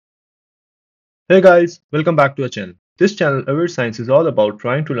Hey guys, welcome back to our channel. This channel, Average Science, is all about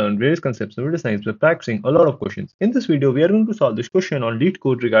trying to learn various concepts of data science by practicing a lot of questions. In this video, we are going to solve this question on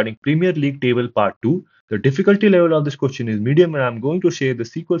Leetcode regarding Premier League table part 2. The difficulty level of this question is medium, and I'm going to share the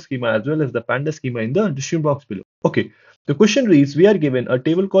SQL schema as well as the Panda schema in the description box below. Okay, the question reads, we are given a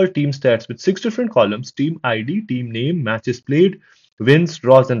table called TeamStats with 6 different columns: team ID, team name, matches played, wins,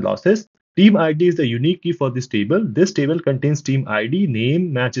 draws, and losses. Team ID is the unique key for this table. This table contains team ID,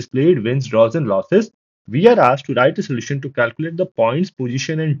 name, matches played, wins, draws, and losses. We are asked to write a solution to calculate the points,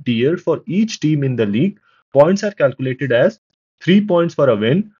 position, and tier for each team in the league. Points are calculated as 3 points for a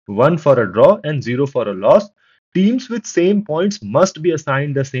win, 1 for a draw, and 0 for a loss. Teams with same points must be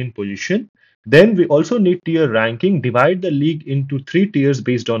assigned the same position. Then we also need tier ranking. Divide the league into 3 tiers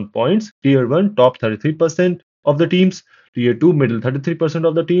based on points. Tier 1, top 33% of the teams. Tier 2, middle 33%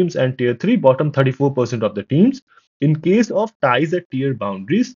 of the teams, and Tier 3, bottom 34% of the teams. In case of ties at tier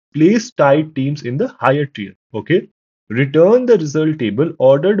boundaries, place tied teams in the higher tier. Okay. Return the result table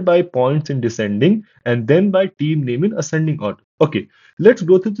ordered by points in descending and then by team name in ascending order. Okay, let's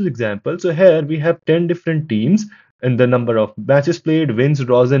go through this example. So here we have 10 different teams and the number of matches played, wins,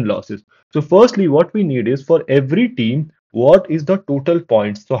 draws, and losses. So firstly, what we need is for every team, what is the total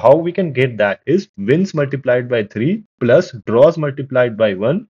points? So how we can get that is wins multiplied by 3 plus draws multiplied by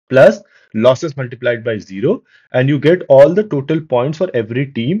 1 plus losses multiplied by 0, and you get all the total points for every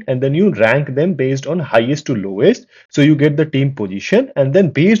team, and then you rank them based on highest to lowest. So you get the team position, and then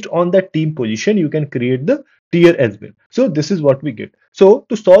based on that team position you can create the tier as well. So this is what we get. So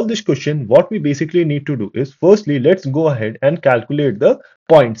to solve this question, what we basically need to do is firstly let's go ahead and calculate the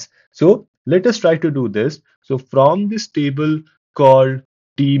points. So let us try to do this. So from this table called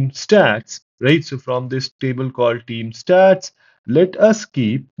team stats, right? So from this table called team stats, let us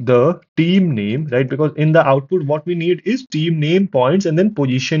keep the team name, right? Because in the output, what we need is team name, points, and then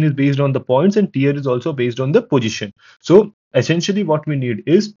position is based on the points, and tier is also based on the position. So essentially what we need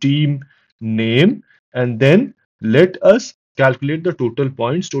is team name, and then let us calculate the total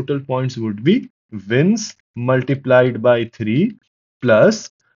points. Total points would be wins multiplied by 3 plus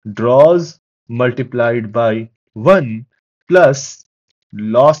draws multiplied by 1 plus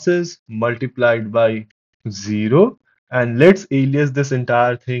losses multiplied by 0, and let's alias this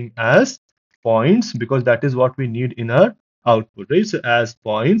entire thing as points because that is what we need in our output, right? So as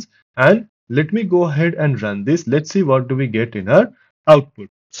points, and let me go ahead and run this. Let's see what do we get in our output.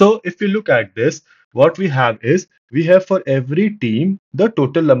 So if you look at this, what we have is we have for every team the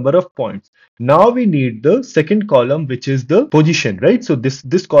total number of points. Now we need the second column, which is the position, right? So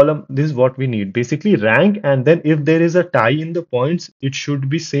this column, this is what we need, basically rank, and then if there is a tie in the points, it should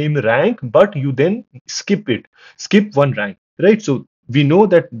be same rank, but you then skip one rank, right? So we know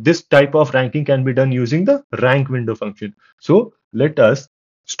that this type of ranking can be done using the rank window function. So let us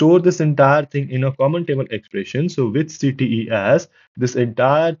store this entire thing in a common table expression. So with CTE as this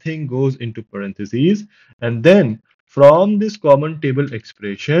entire thing goes into parentheses, and then from this common table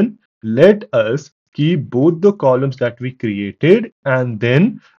expression, let us keep both the columns that we created and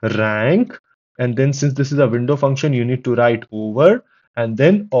then rank. And then since this is a window function, you need to write over and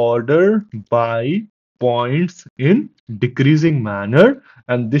then order by points in decreasing manner.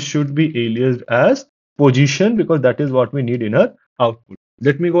 And this should be aliased as position because that is what we need in our output.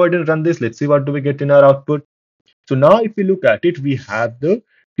 Let me go ahead and run this. Let's see what do we get in our output. So now if we look at it, we have the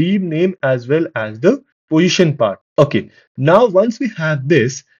team name as well as the position part. Okay, now once we have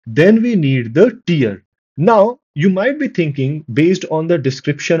this, then we need the tier. Now you might be thinking based on the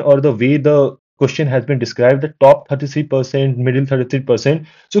description or the way the question has been described, the top 33%, middle 33%.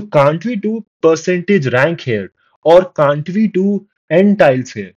 So can't we do percentage rank here? Or can't we do n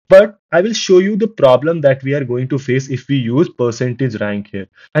tiles here? But I will show you the problem that we are going to face if we use percentage rank here,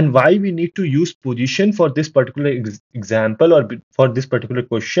 and why we need to use position for this particular example or for this particular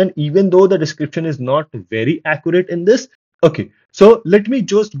question, even though the description is not very accurate in this. Okay, so let me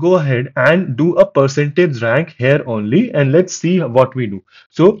just go ahead and do a percentage rank here only, and let's see what we do.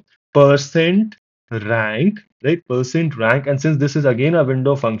 So percent rank, right? Percent rank, and since this is again a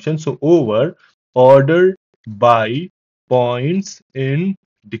window function, so over order by points in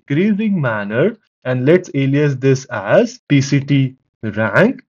decreasing manner, and let's alias this as PCT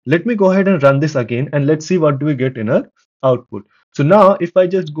rank. Let me go ahead and run this again and let's see what do we get in our output. So now if I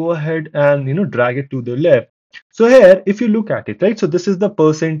just go ahead and drag it to the left, so here if you look at it, right, so this is the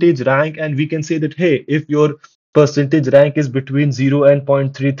percentage rank, and we can say that, hey, if your percentage rank is between 0 and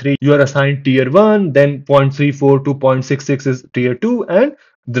 0.33, you are assigned tier 1, then 0.34 to 0.66 is tier 2, and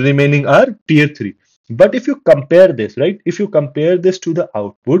the remaining are tier 3. But if you compare this, right, if you compare this to the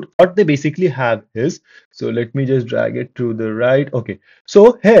output, what they basically have is, so let me just drag it to the right. Okay,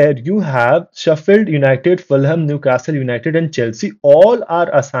 so here you have Sheffield United, Fulham, Newcastle United, and Chelsea all are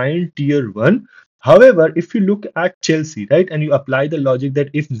assigned tier 1. However, if you look at Chelsea, right, and you apply the logic that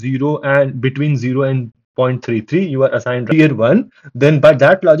if 0 and between 0 and 0.33 you are assigned tier 1, then by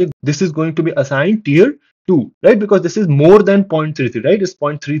that logic this is going to be assigned tier 2, right, because this is more than 0.33, right, it's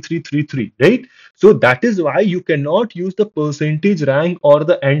 0.3333, right. So that is why you cannot use the percentage rank or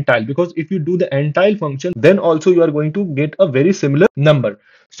the entile, because if you do the entile function, then also you are going to get a very similar number.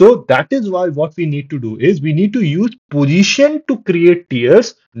 So that is why what we need to do is we need to use position to create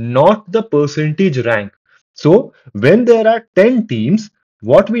tiers, not the percentage rank. So when there are 10 teams,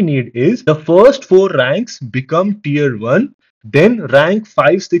 what we need is the first 4 ranks become tier 1, then rank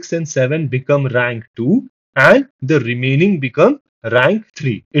 5, 6, and 7 become rank 2, and the remaining become rank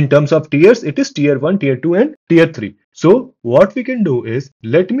 3. In terms of tiers, it is tier 1, tier 2, and tier 3. So what we can do is,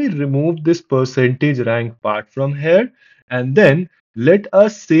 let me remove this percentage rank part from here, and then let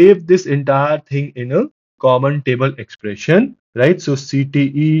us save this entire thing in a common table expression, right? So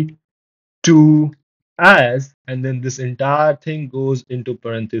CTE to as, and then this entire thing goes into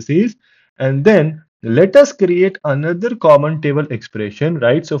parentheses, and then let us create another common table expression,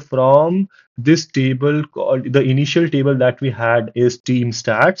 right? So from this table, called the initial table that we had is team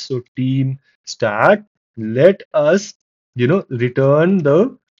stats. So team stat, let us return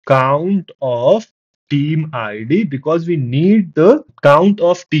the count of team ID, because we need the count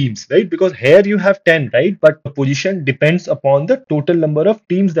of teams, right? Because here you have 10, right? But the position depends upon the total number of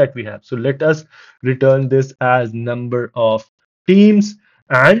teams that we have. So let us return this as number of teams,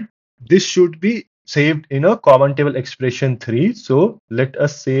 and this should be saved in a common table expression 3. So let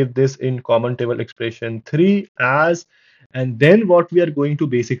us save this in common table expression 3 as, and then what we are going to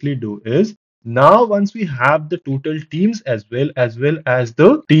basically do is, now once we have the total teams as well as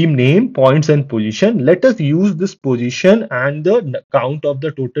the team name, points, and position, let us use this position and the count of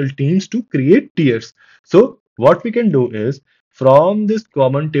the total teams to create tiers. So what we can do is, from this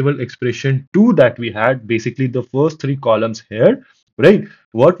common table expression 2 that we had, basically the first 3 columns here, right,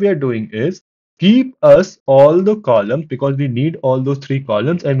 what we are doing is keep us all the columns, because we need all those 3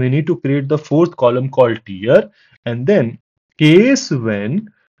 columns, and we need to create the fourth column called tier, and then case when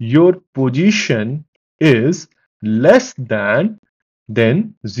your position is less than,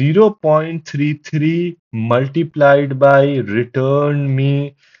 then 0.33 multiplied by return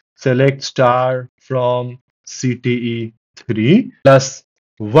me select star from CTE 3 plus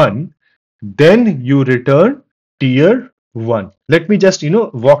 1, then you return tier 1. Let me just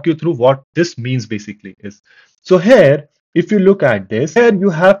walk you through what this means basically is. So here, if you look at this, here you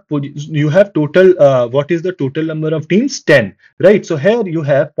have total, what is the total number of teams? 10, right? So here you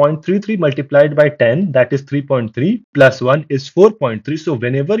have 0.33 multiplied by 10, that is 3.3, plus 1 is 4.3. So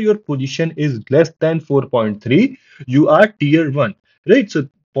whenever your position is less than 4.3, you are tier 1, right? So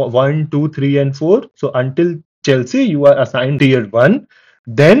 1, 2, 3, and 4. So until Chelsea, you are assigned tier 1.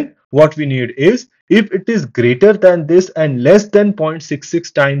 Then what we need is, if it is greater than this and less than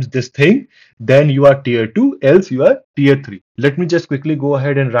 0.66 times this thing, then you are tier 2, else you are tier 3. Let me just quickly go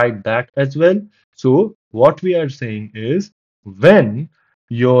ahead and write that as well. So what we are saying is, when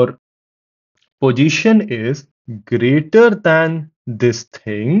your position is greater than this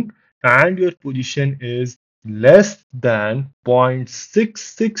thing and your position is less than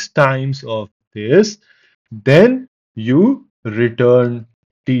 0.66 times of this, then you return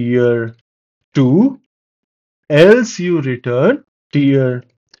tier 2, else you return tier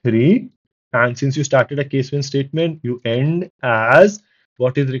 3. And since you started a case when statement, you end as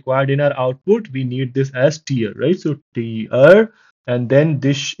what is required in our output. We need this as tier, right? So tier, and then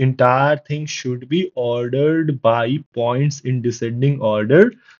this entire thing should be ordered by points in descending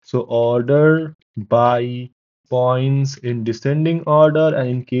order. So order by points in descending order, and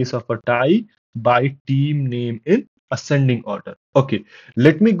in case of a tie, by team name in ascending order. Okay,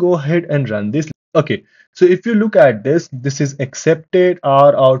 let me go ahead and run this. Okay, so if you look at this, this is accepted.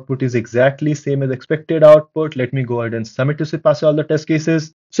 Our output is exactly same as expected output. Let me go ahead and submit to pass all the test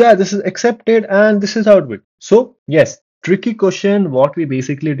cases. So yeah, this is accepted and this is output. So yes, tricky question. What we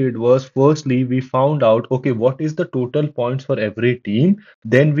basically did was, firstly, we found out, okay, what is the total points for every team?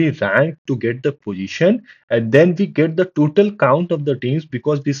 Then we ranked to get the position, and then we get the total count of the teams,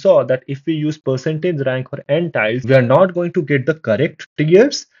 because we saw that if we use percentage rank or n tiles, we are not going to get the correct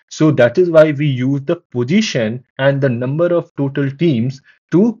tiers. So that is why we use the position and the number of total teams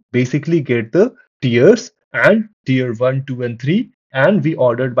to basically get the tiers, and tier 1, 2, and 3 and we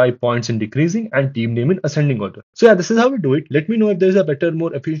ordered by points in decreasing and team name in ascending order. So yeah, this is how we do it. Let me know if there is a better,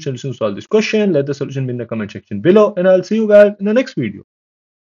 more efficient solution to solve this question. Let the solution be in the comment section below, and I'll see you guys in the next video.